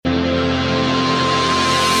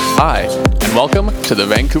Hi, and welcome to the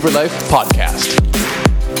Vancouver Life Podcast.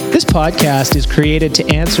 This podcast is created to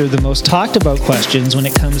answer the most talked about questions when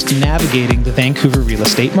it comes to navigating the Vancouver real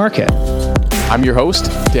estate market. I'm your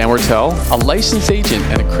host, Dan Wertel, a licensed agent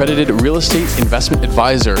and accredited real estate investment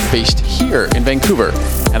advisor based here in Vancouver,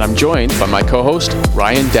 and I'm joined by my co-host,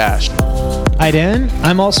 Ryan Dash. Hi Dan,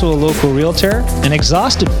 I'm also a local realtor, an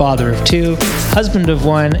exhausted father of two, husband of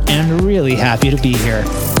one, and really happy to be here.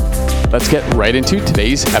 Let's get right into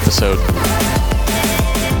today's episode.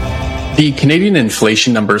 The Canadian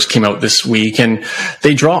inflation numbers came out this week, and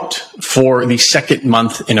they dropped for the second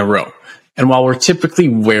month in a row. And while we're typically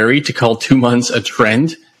wary to call 2 months a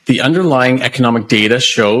trend, the underlying economic data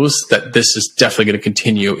shows that this is definitely going to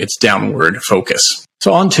continue its downward focus.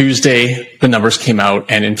 So on Tuesday, the numbers came out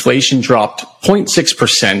and inflation dropped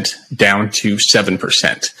 0.6% down to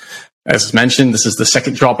 7%. As mentioned, this is the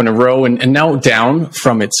second drop in a row and now down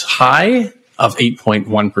from its high of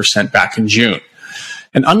 8.1% back in June.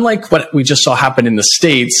 And unlike what we just saw happen in the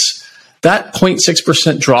States, that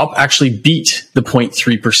 0.6% drop actually beat the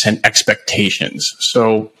 0.3% expectations.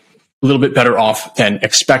 So a little bit better off than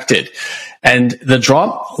expected. And the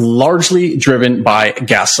drop largely driven by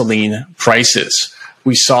gasoline prices.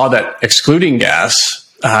 We saw that excluding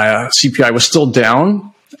gas, CPI was still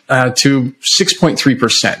down to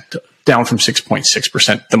 6.3%, down from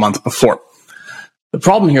 6.6% the month before. The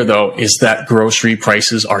problem here, though, is that grocery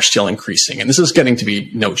prices are still increasing, and this is getting to be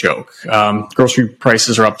no joke. Grocery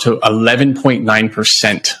prices are up to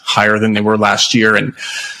 11.9% higher than they were last year, and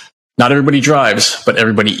not everybody drives, but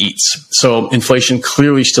everybody eats. So inflation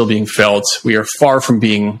clearly still being felt. We are far from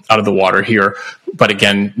being out of the water here, but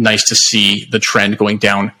again, nice to see the trend going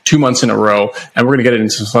down 2 months in a row. And we're going to get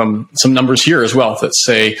into some numbers here as well that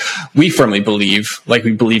say we firmly believe, like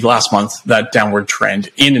we believed last month, that downward trend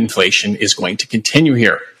in inflation is going to continue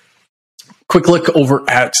here. Quick look over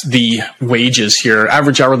at the wages here,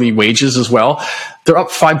 average hourly wages as well. They're up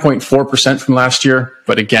 5.4% from last year.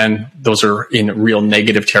 But again, those are in real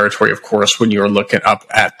negative territory, of course, when you're looking up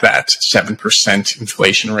at that 7%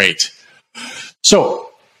 inflation rate. So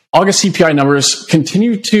August CPI numbers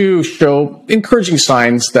continue to show encouraging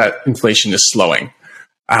signs that inflation is slowing.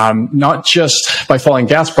 Not just by falling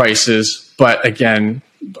gas prices, but again,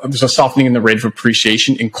 there's a softening in the rate of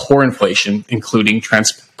appreciation in core inflation, including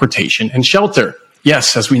transportation and shelter.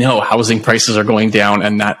 Yes, as we know, housing prices are going down,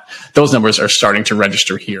 and those numbers are starting to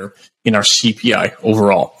register here in our CPI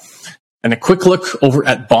overall. And a quick look over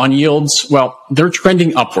at bond yields. Well, they're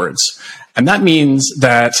trending upwards. And that means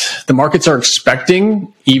that the markets are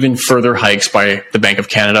expecting even further hikes by the Bank of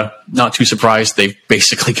Canada. Not too surprised. They've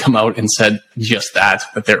basically come out and said just that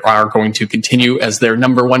they are going to continue as their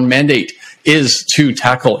number one mandate is to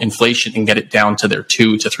tackle inflation and get it down to their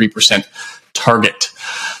 2 to 3% target.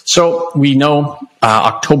 So we know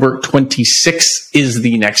October 26th is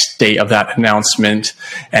the next day of that announcement,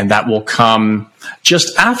 and that will come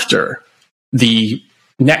just after the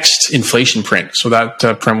next inflation print. So that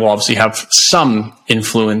print will obviously have some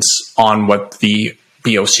influence on what the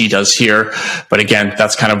BOC does here. But again,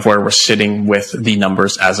 that's kind of where we're sitting with the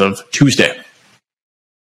numbers as of Tuesday.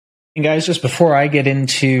 And guys, just before I get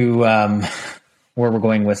into where we're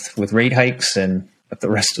going with rate hikes and what the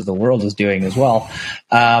rest of the world is doing as well,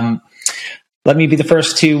 let me be the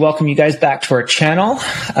first to welcome you guys back to our channel.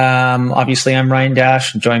 Obviously, I'm Ryan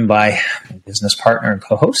Dash, joined by my business partner and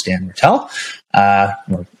co-host, Dan Wertel.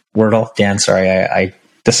 Or Wordle. Dan, sorry, I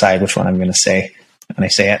decide which one I'm going to say when I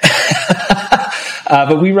say it.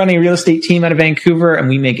 But we run a real estate team out of Vancouver, and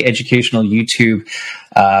we make educational YouTube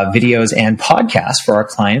videos and podcasts for our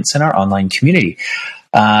clients and our online community.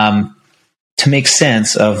 To make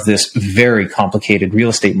sense of this very complicated real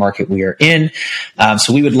estate market we are in.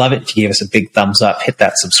 So we would love it if you gave us a big thumbs up, hit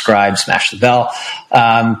that subscribe, smash the bell,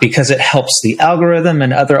 because it helps the algorithm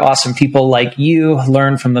and other awesome people like you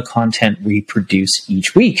learn from the content we produce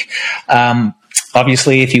each week.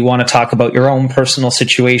 Obviously, if you want to talk about your own personal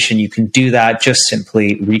situation, you can do that. Just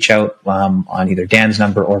simply reach out on either Dan's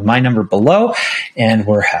number or my number below, and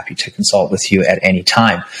we're happy to consult with you at any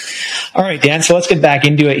time. All right, Dan, so let's get back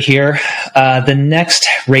into it here. The next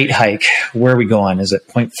rate hike, where are we going? Is it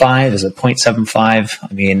 0.5? Is it 0.75?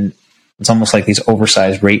 I mean, it's almost like these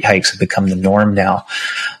oversized rate hikes have become the norm now.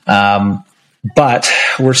 But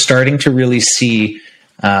we're starting to really see,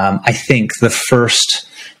 I think, the first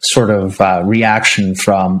sort of reaction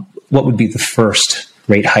from what would be the first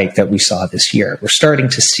rate hike that we saw this year. We're starting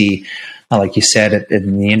to see, like you said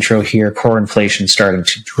in the intro here, core inflation starting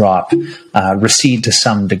to drop, recede to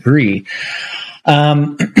some degree.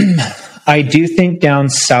 I do think down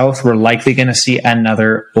south we're likely going to see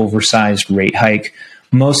another oversized rate hike.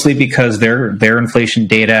 mostly because their inflation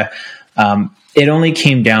data, it only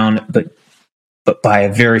came down, but by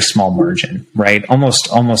a very small margin, right?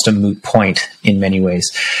 Almost a moot point in many ways.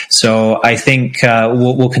 So I think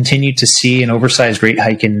we'll continue to see an oversized rate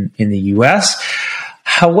hike in the U.S.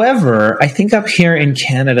 However, I think up here in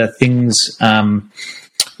Canada, things,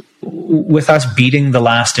 with us beating the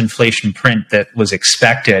last inflation print that was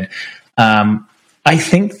expected, I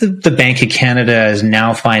think the Bank of Canada is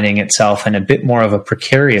now finding itself in a bit more of a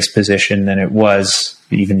precarious position than it was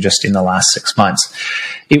even just in the last 6 months.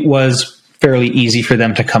 It was fairly easy for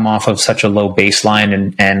them to come off of such a low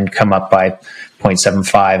baseline and come up by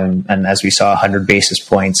 0.75 and as we saw 100 basis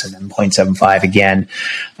points and then 0.75 again,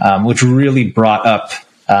 which really brought up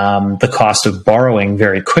the cost of borrowing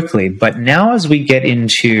very quickly. But now as we get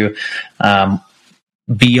into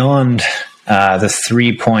beyond the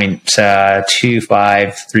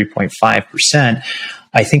 3.25%,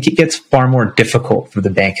 I think it gets far more difficult for the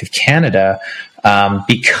Bank of Canada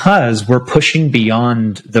because we're pushing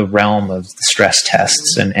beyond the realm of the stress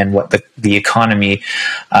tests and what the economy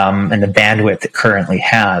and the bandwidth it currently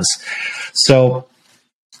has. So,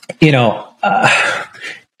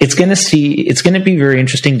 it's going to be very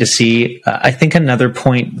interesting to see. I think another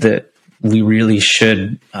point that we really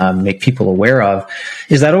should make people aware of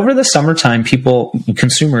is that over the summertime,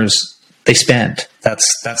 consumers, they spend.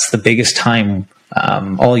 That's the biggest time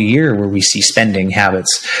all year where we see spending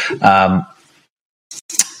habits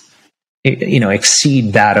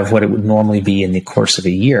exceed that of what it would normally be in the course of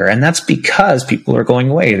a year. And that's because people are going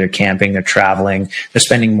away. They're camping, they're traveling, they're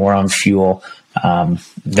spending more on fuel.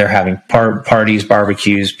 They're having parties,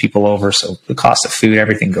 barbecues, people over. So the cost of food,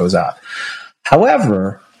 everything goes up.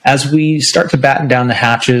 However, as we start to batten down the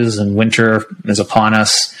hatches and winter is upon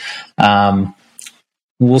us,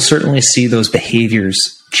 we'll certainly see those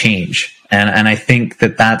behaviors change. And I think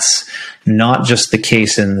that's not just the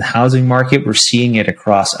case in the housing market. We're seeing it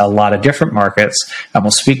across a lot of different markets. And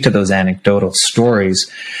we'll speak to those anecdotal stories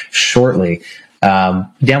shortly.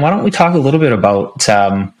 Dan, why don't we talk a little bit about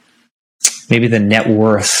maybe the net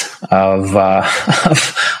worth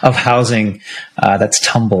of housing that's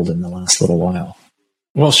tumbled in the last little while?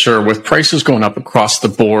 Well, sure. With prices going up across the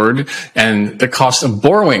board and the cost of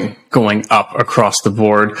borrowing going up across the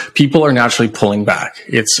board, people are naturally pulling back.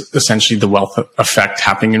 It's essentially the wealth effect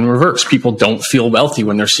happening in reverse. People don't feel wealthy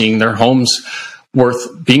when they're seeing their homes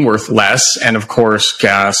being worth less. And of course,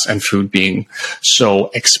 gas and food being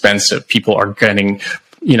so expensive. People are getting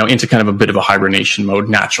into kind of a bit of a hibernation mode,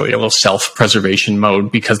 naturally, a little self-preservation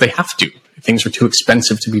mode because they have to. Things are too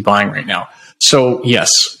expensive to be buying right now. So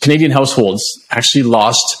yes, Canadian households actually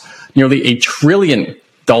lost nearly $1 trillion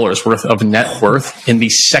worth of net worth in the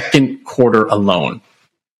second quarter alone.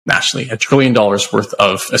 Nationally, $1 trillion worth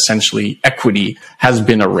of essentially equity has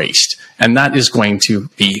been erased. And that is going to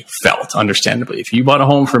be felt, understandably. If you bought a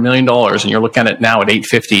home for $1 million and you're looking at it now at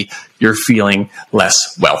 $850, you're feeling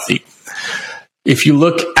less wealthy. If you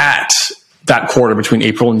look at that quarter between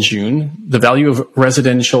April and June, the value of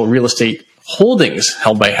residential real estate holdings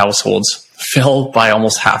held by households fell by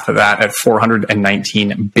almost half of that at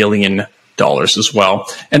 $419 billion as well.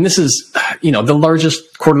 And this is, the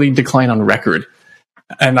largest quarterly decline on record.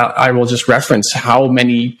 And I will just reference how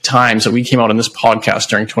many times that we came out on this podcast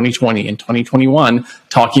during 2020 and 2021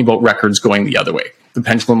 talking about records going the other way. The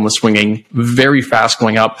pendulum was swinging very fast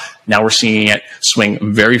going up. Now we're seeing it swing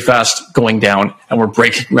very fast going down, and we're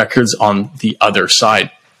breaking records on the other side.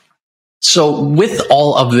 So with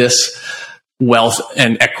all of this wealth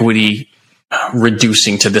and equity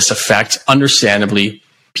reducing to this effect, understandably,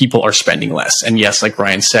 people are spending less. And yes, like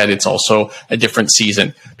Ryan said, it's also a different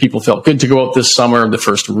season. People felt good to go out this summer, the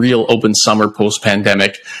first real open summer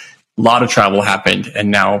post-pandemic. A lot of travel happened,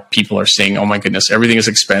 and now people are saying, oh my goodness, everything is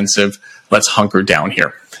expensive. Let's hunker down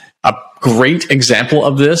here. A great example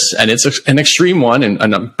of this, and it's an extreme one,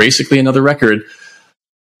 and basically another record,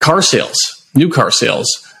 car sales, new car sales,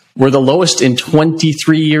 were the lowest in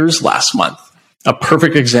 23 years last month. A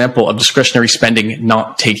perfect example of discretionary spending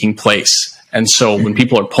not taking place. And so when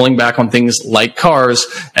people are pulling back on things like cars,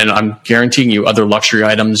 and I'm guaranteeing you other luxury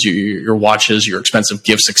items, your watches, your expensive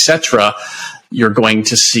gifts, etc., you're going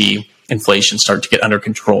to see inflation start to get under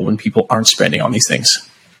control when people aren't spending on these things.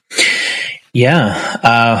 Yeah,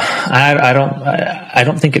 I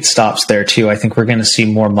don't think it stops there too. I think we're going to see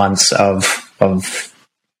more months of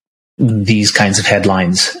these kinds of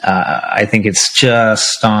headlines. I think it's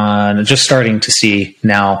just starting to see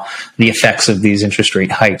now the effects of these interest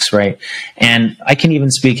rate hikes, right? And I can even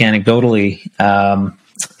speak anecdotally.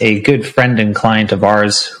 A good friend and client of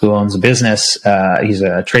ours who owns a business, he's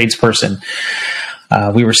a tradesperson.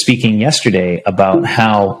 We were speaking yesterday about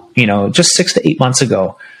how just 6 to 8 months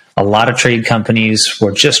ago, a lot of trade companies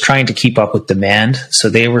were just trying to keep up with demand. So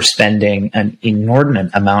they were spending an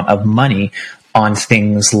inordinate amount of money on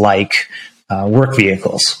things like work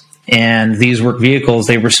vehicles. And these work vehicles,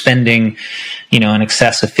 they were spending, in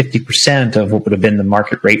excess of 50% of what would have been the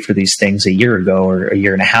market rate for these things a year ago or a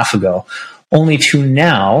year and a half ago, only to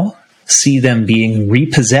now see them being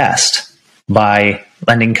repossessed by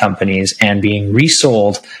lending companies and being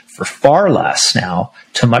resold for far less now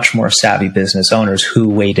to much more savvy business owners who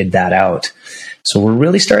waited that out. So we're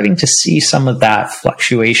really starting to see some of that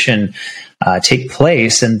fluctuation take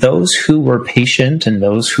place. And those who were patient and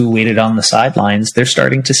those who waited on the sidelines, they're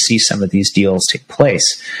starting to see some of these deals take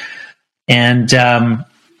place. And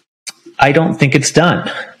I don't think it's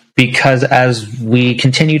done, because as we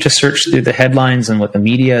continue to search through the headlines and what the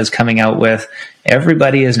media is coming out with,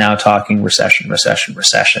 everybody is now talking recession, recession,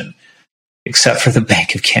 recession, except for the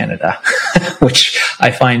Bank of Canada, which I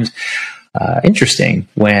find interesting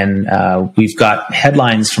when we've got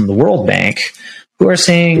headlines from the World Bank who are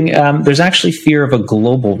saying there's actually fear of a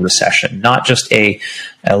global recession, not just a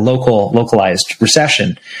localized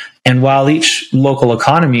recession. And while each local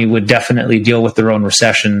economy would definitely deal with their own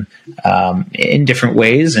recession in different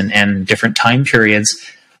ways and different time periods,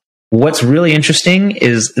 what's really interesting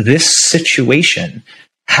is this situation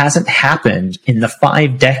hasn't happened in the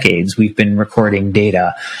 5 decades we've been recording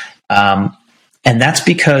data. And that's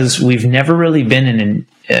because we've never really been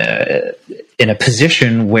in a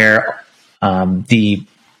position where the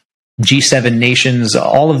G7 nations,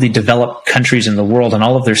 all of the developed countries in the world, and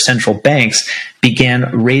all of their central banks began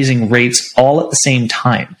raising rates all at the same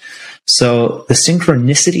time. So the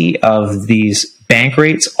synchronicity of these bank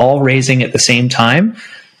rates all raising at the same time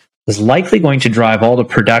is likely going to drive all the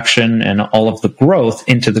production and all of the growth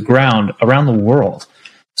into the ground around the world.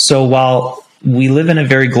 So while we live in a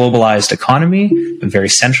very globalized economy, a very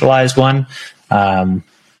centralized one,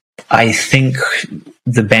 I think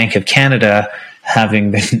the Bank of Canada,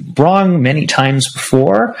 having been wrong many times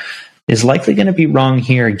before, is likely going to be wrong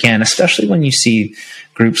here again, especially when you see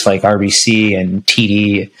groups like RBC and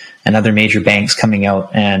TD and other major banks coming out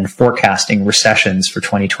and forecasting recessions for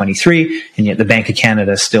 2023, and yet the Bank of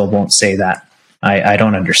Canada still won't say that. I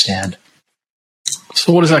don't understand.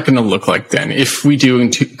 So what is that going to look like then? If we do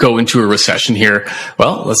go into a recession here,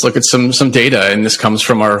 well, let's look at some data. And this comes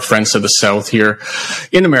from our friends to the south here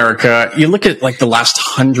in America. You look at like the last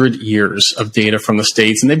 100 years of data from the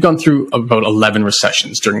States, and they've gone through about 11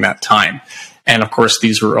 recessions during that time. And of course,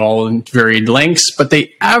 these were all in varied lengths, but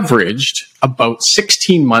they averaged about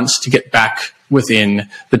 16 months to get back within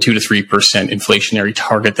the 2 to 3% inflationary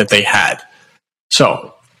target that they had.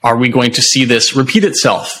 So are we going to see this repeat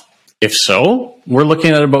itself? If so, we're looking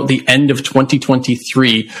at about the end of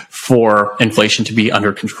 2023 for inflation to be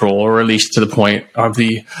under control, or at least to the point of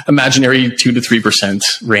the imaginary 2 to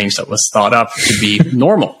 3% range that was thought up to be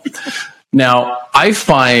normal. Now, I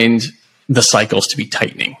find the cycles to be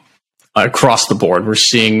tightening across the board. We're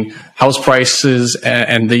seeing house prices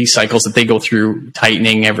and the cycles that they go through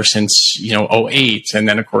tightening ever since, 08, and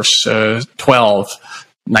then of course 12,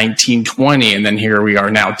 19, 20, and then here we are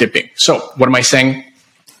now dipping. So what am I saying?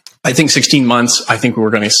 I think 16 months, I think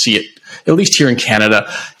we're going to see it, at least here in Canada,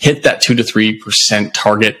 hit that 2 to 3%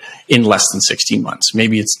 target in less than 16 months.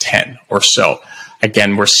 Maybe it's 10 or so.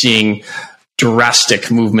 Again, we're seeing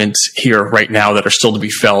drastic movements here right now that are still to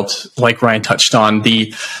be felt. Like Ryan touched on,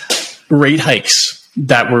 the rate hikes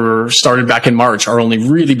that were started back in March are only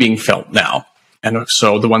really being felt now. And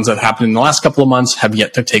so the ones that happened in the last couple of months have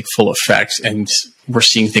yet to take full effect. And we're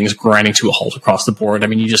seeing things grinding to a halt across the board. I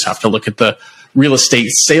mean, you just have to look at the real estate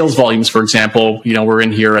sales volumes, for example. We're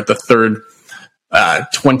in here at the third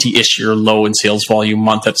 20-ish year low in sales volume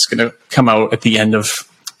month that's going to come out at the end of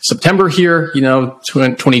September here.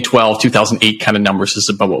 2012, 2008 kind of numbers is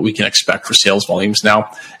about what we can expect for sales volumes now.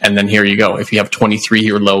 And then here you go. If you have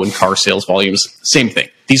 23-year low in car sales volumes, same thing.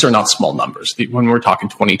 These are not small numbers. When we're talking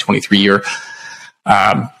 23-year,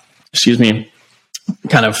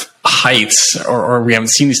 kind of heights, or we haven't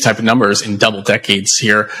seen these type of numbers in double decades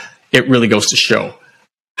here, it really goes to show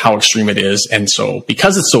how extreme it is. And so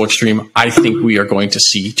because it's so extreme, I think we are going to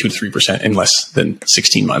see 2 to 3% in less than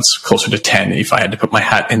 16 months, closer to 10 if I had to put my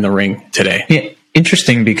hat in the ring today. Yeah,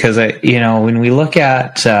 interesting, because when we look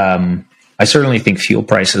at, I certainly think fuel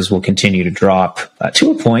prices will continue to drop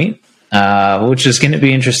to a point, which is going to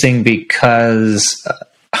be interesting because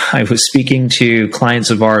I was speaking to clients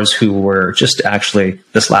of ours who were just actually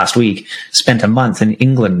this last week spent a month in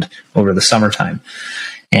England over the summertime.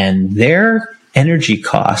 And their energy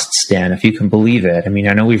costs, Dan, if you can believe it. I mean,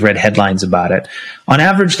 I know we've read headlines about it. On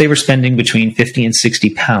average, they were spending between 50 and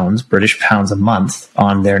 60 pounds, British pounds a month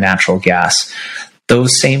on their natural gas.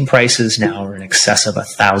 Those same prices now are in excess of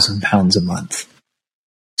 1,000 pounds a month.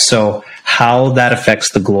 So how that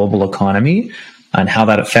affects the global economy and how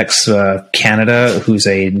that affects Canada, who's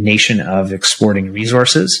a nation of exporting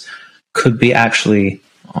resources, could be actually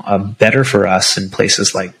better for us in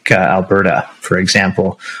places like Alberta, for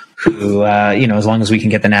example, who, as long as we can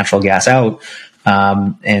get the natural gas out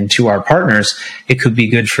and to our partners, it could be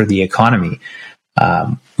good for the economy.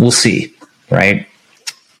 We'll see, right?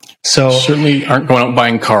 So certainly aren't going out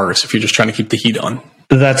buying cars if you're just trying to keep the heat on.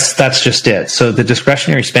 That's just it. So the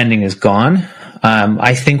discretionary spending is gone.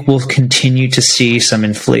 I think we'll continue to see some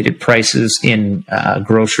inflated prices in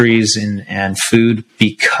groceries and food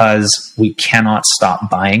because we cannot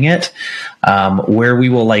stop buying it. Where we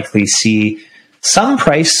will likely see some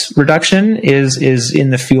price reduction is in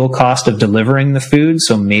the fuel cost of delivering the food.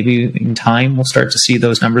 So maybe in time we'll start to see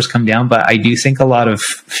those numbers come down. But I do think a lot of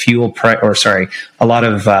food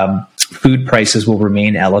prices will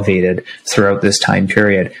remain elevated throughout this time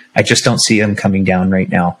period. I just don't see them coming down right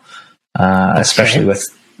now. Especially with,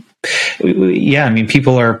 I mean,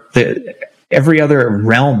 people are, every other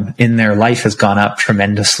realm in their life has gone up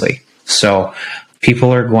tremendously. So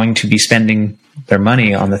people are going to be spending their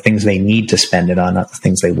money on the things they need to spend it on, not the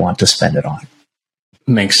things they want to spend it on.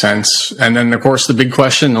 Makes sense. And then, of course, the big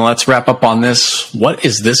question, and let's wrap up on this. What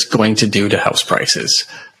is this going to do to house prices?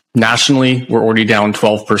 Nationally, we're already down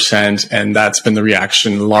 12%, and that's been the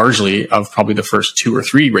reaction largely of probably the first 2 or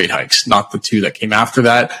 3 rate hikes, not the 2 that came after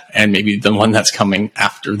that, and maybe the one that's coming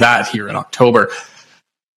after that here in October.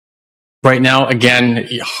 Right now, again,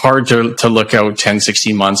 hard to look out 10,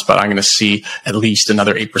 16 months, but I'm going to see at least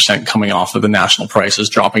another 8% coming off of the national prices,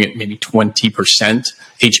 dropping at maybe 20%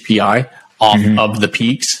 HPI off of the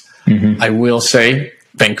peaks. I will say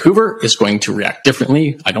Vancouver is going to react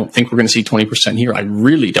differently. I don't think we're going to see 20% here. I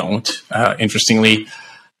really don't. Interestingly,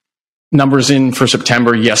 numbers in for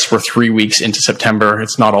September. Yes, we're 3 weeks into September.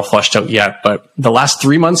 It's not all flushed out yet, but the last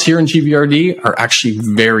 3 months here in GVRD are actually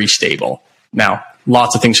very stable. Now,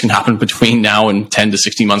 lots of things can happen between now and 10 to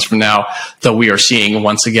 60 months from now, though we are seeing,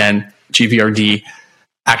 once again, GVRD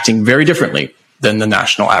acting very differently than the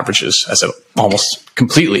national averages, as it almost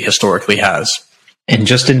completely historically has. And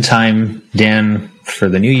just in time, Dan, for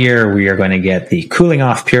the new year, we are going to get the cooling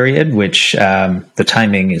off period, which the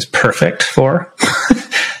timing is perfect for.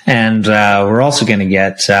 And we're also going to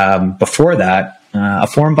get, before that, a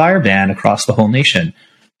foreign buyer ban across the whole nation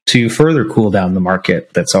to further cool down the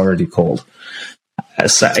market that's already cold.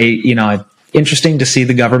 So, interesting to see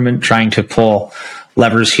the government trying to pull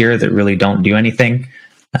levers here that really don't do anything.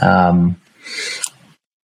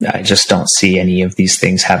 I just don't see any of these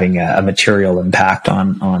things having a material impact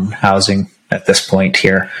on housing at this point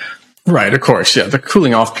here. Right, of course. Yeah, the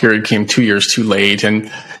cooling off period came 2 years too late.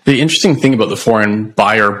 And the interesting thing about the foreign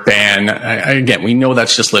buyer ban, again, we know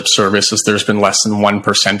that's just lip service, as there's been less than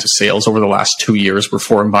 1% of sales over the last 2 years were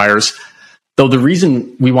foreign buyers. Though the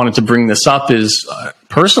reason we wanted to bring this up is,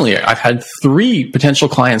 personally, I've had 3 potential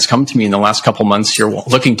clients come to me in the last couple months here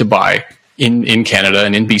looking to buy in Canada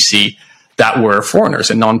and in BC that were foreigners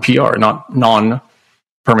and non-PR, not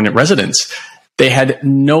non-permanent residents. They had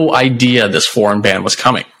no idea this foreign ban was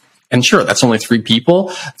coming. And sure, that's only 3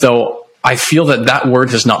 people, though I feel that word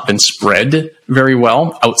has not been spread very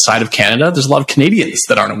well outside of Canada. There's a lot of Canadians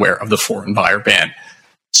that aren't aware of the foreign buyer ban.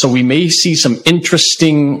 So we may see some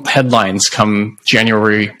interesting headlines come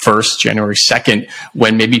January 1st, January 2nd,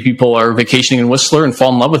 when maybe people are vacationing in Whistler and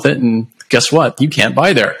fall in love with it. And guess what? You can't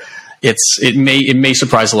buy there. It may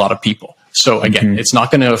surprise a lot of people. So again, it's not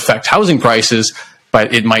going to affect housing prices,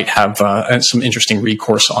 but it might have some interesting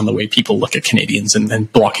recourse on the way people look at Canadians and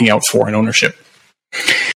blocking out foreign ownership.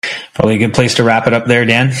 Probably a good place to wrap it up there,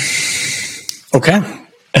 Dan. Okay.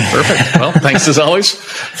 Perfect. Well, thanks as always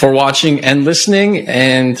for watching and listening.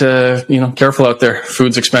 And, careful out there.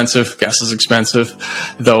 Food's expensive. Gas is expensive.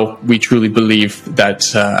 Though we truly believe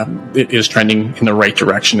that it is trending in the right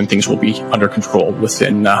direction and things will be under control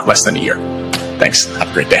within less than a year. Thanks.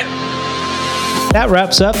 Have a great day. That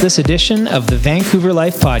wraps up this edition of the Vancouver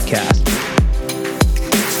Life Podcast.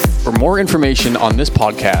 For more information on this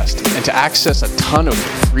podcast and to access a ton of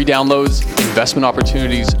free downloads, investment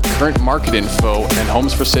opportunities, current market info, and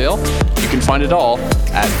homes for sale, you can find it all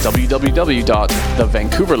at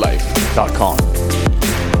www.thevancouverlife.com.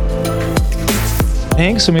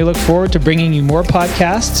 Thanks, and we look forward to bringing you more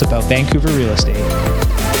podcasts about Vancouver real estate.